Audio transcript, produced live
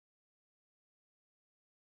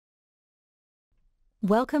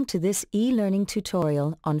Welcome to this e-learning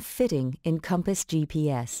tutorial on fitting in Compass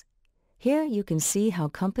GPS. Here you can see how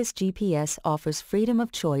Compass GPS offers freedom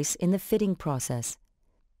of choice in the fitting process.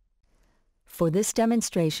 For this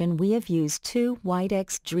demonstration, we have used two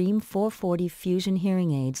Widex Dream 440 Fusion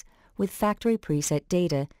hearing aids with factory preset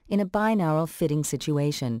data in a binaural fitting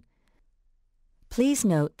situation. Please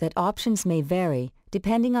note that options may vary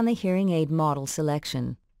depending on the hearing aid model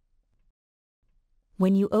selection.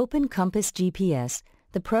 When you open Compass GPS,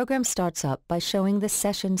 the program starts up by showing the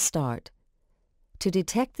session start. To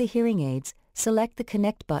detect the hearing aids, select the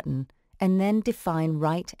Connect button and then define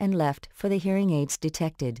right and left for the hearing aids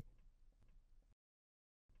detected.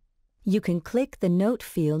 You can click the Note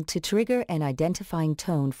field to trigger an identifying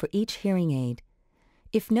tone for each hearing aid.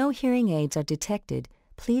 If no hearing aids are detected,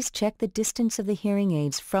 please check the distance of the hearing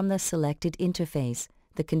aids from the selected interface,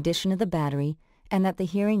 the condition of the battery, and that the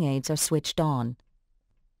hearing aids are switched on.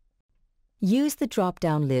 Use the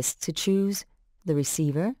drop-down list to choose the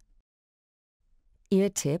receiver, ear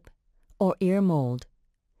tip, or ear mold,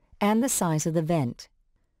 and the size of the vent.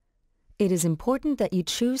 It is important that you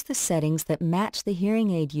choose the settings that match the hearing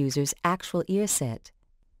aid user's actual ear set.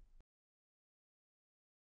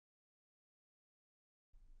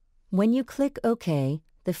 When you click OK,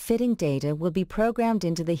 the fitting data will be programmed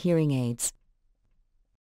into the hearing aids.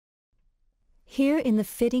 Here in the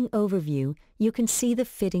fitting overview, you can see the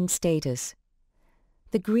fitting status.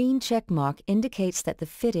 The green check mark indicates that the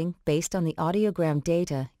fitting, based on the audiogram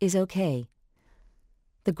data, is OK.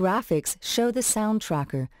 The graphics show the sound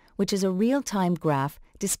tracker, which is a real-time graph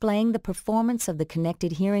displaying the performance of the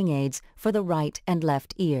connected hearing aids for the right and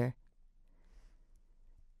left ear.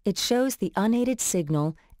 It shows the unaided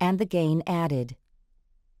signal and the gain added.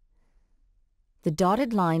 The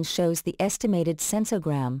dotted line shows the estimated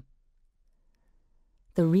sensogram.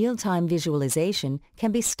 The real-time visualization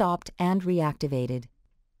can be stopped and reactivated.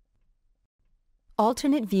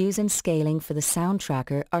 Alternate views and scaling for the sound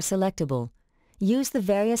tracker are selectable. Use the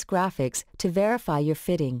various graphics to verify your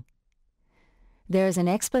fitting. There is an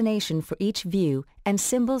explanation for each view and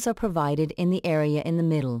symbols are provided in the area in the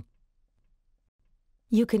middle.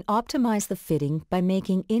 You can optimize the fitting by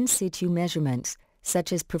making in situ measurements,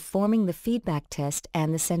 such as performing the feedback test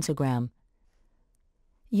and the sensogram.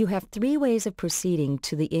 You have three ways of proceeding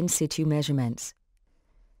to the in situ measurements.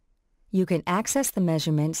 You can access the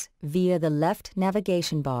measurements via the left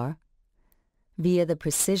navigation bar, via the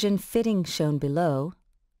precision fitting shown below,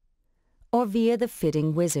 or via the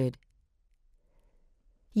fitting wizard.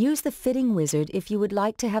 Use the fitting wizard if you would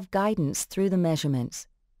like to have guidance through the measurements.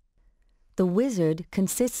 The wizard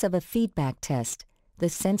consists of a feedback test, the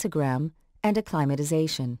sensogram, and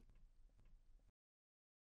acclimatization.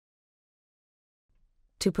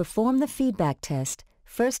 To perform the feedback test,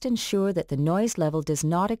 first ensure that the noise level does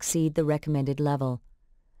not exceed the recommended level.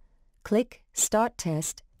 Click Start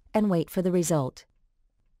Test and wait for the result.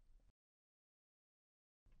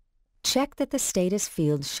 Check that the status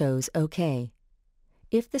field shows OK.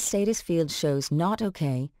 If the status field shows not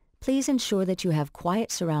OK, please ensure that you have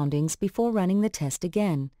quiet surroundings before running the test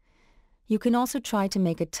again. You can also try to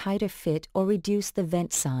make a tighter fit or reduce the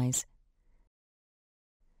vent size.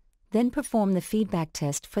 Then perform the feedback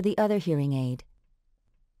test for the other hearing aid.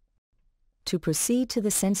 To proceed to the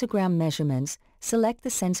sensogram measurements, select the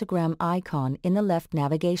sensogram icon in the left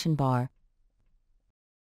navigation bar.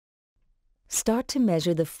 Start to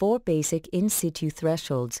measure the four basic in situ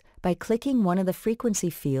thresholds by clicking one of the frequency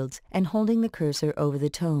fields and holding the cursor over the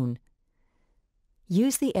tone.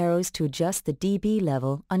 Use the arrows to adjust the dB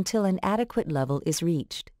level until an adequate level is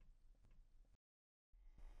reached.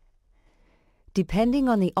 Depending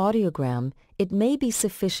on the audiogram, it may be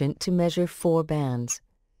sufficient to measure 4 bands.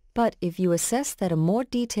 But if you assess that a more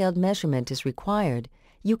detailed measurement is required,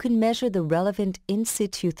 you can measure the relevant in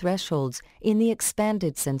situ thresholds in the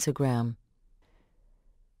expanded sensogram.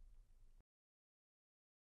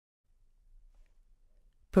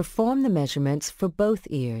 Perform the measurements for both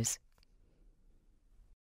ears.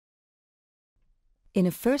 In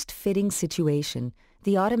a first fitting situation,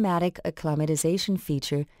 the automatic acclimatization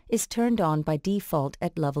feature is turned on by default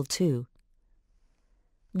at level 2.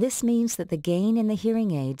 This means that the gain in the hearing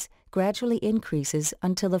aids gradually increases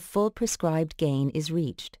until the full prescribed gain is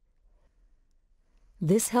reached.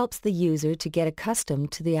 This helps the user to get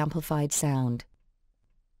accustomed to the amplified sound.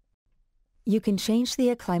 You can change the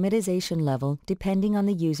acclimatization level depending on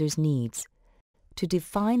the user's needs. To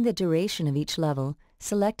define the duration of each level,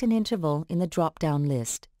 select an interval in the drop-down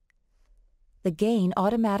list. The gain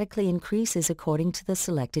automatically increases according to the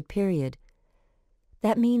selected period.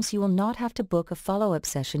 That means you will not have to book a follow-up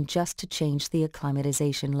session just to change the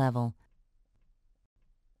acclimatization level.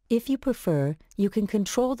 If you prefer, you can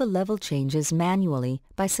control the level changes manually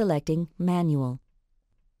by selecting Manual.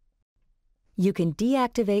 You can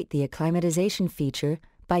deactivate the acclimatization feature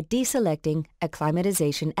by deselecting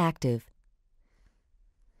Acclimatization Active.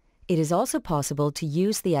 It is also possible to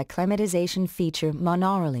use the acclimatization feature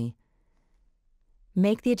monaurally.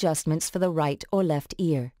 Make the adjustments for the right or left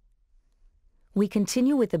ear. We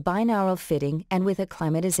continue with the binaural fitting and with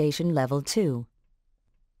acclimatization level 2.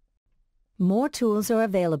 More tools are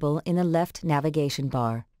available in the left navigation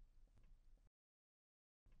bar.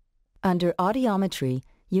 Under Audiometry,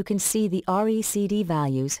 you can see the RECD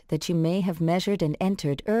values that you may have measured and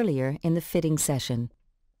entered earlier in the fitting session.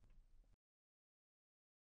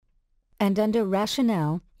 And under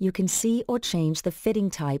Rationale, you can see or change the fitting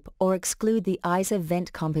type or exclude the ISA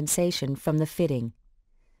vent compensation from the fitting.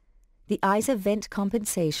 The ISA vent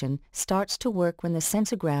compensation starts to work when the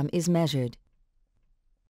sensogram is measured.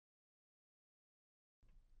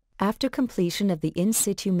 After completion of the in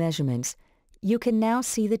situ measurements, you can now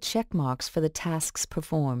see the check marks for the tasks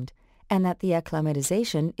performed and that the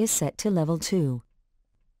acclimatization is set to level 2.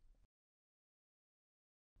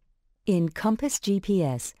 In Compass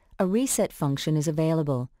GPS, a reset function is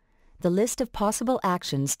available. The list of possible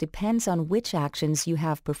actions depends on which actions you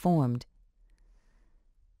have performed.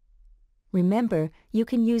 Remember, you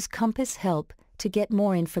can use Compass Help to get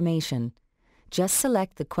more information. Just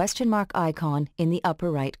select the question mark icon in the upper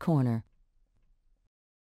right corner.